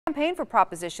campaign for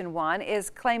Proposition 1 is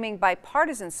claiming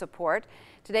bipartisan support.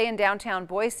 Today in downtown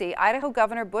Boise, Idaho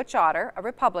Governor Butch Otter, a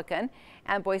Republican,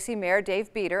 and Boise Mayor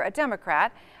Dave Beater, a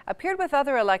Democrat, appeared with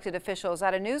other elected officials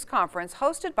at a news conference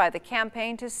hosted by the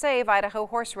Campaign to Save Idaho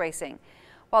Horse Racing.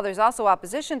 While there's also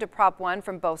opposition to Prop 1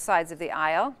 from both sides of the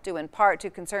aisle, due in part to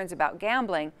concerns about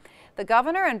gambling, the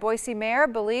governor and Boise mayor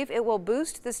believe it will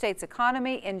boost the state's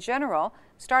economy in general,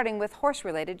 starting with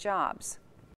horse-related jobs.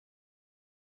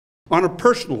 On a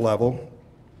personal level,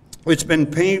 it's been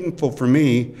painful for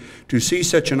me to see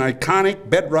such an iconic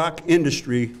bedrock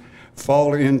industry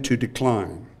fall into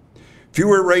decline.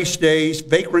 Fewer race days,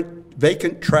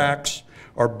 vacant tracks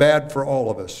are bad for all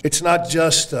of us. It's not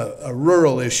just a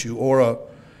rural issue or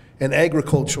an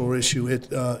agricultural issue.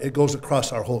 It goes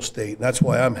across our whole state. That's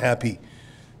why I'm happy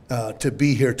to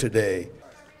be here today.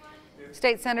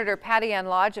 State Senator Patty Ann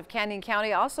Lodge of Canyon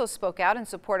County also spoke out in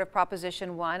support of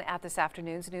Proposition 1 at this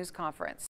afternoon's news conference.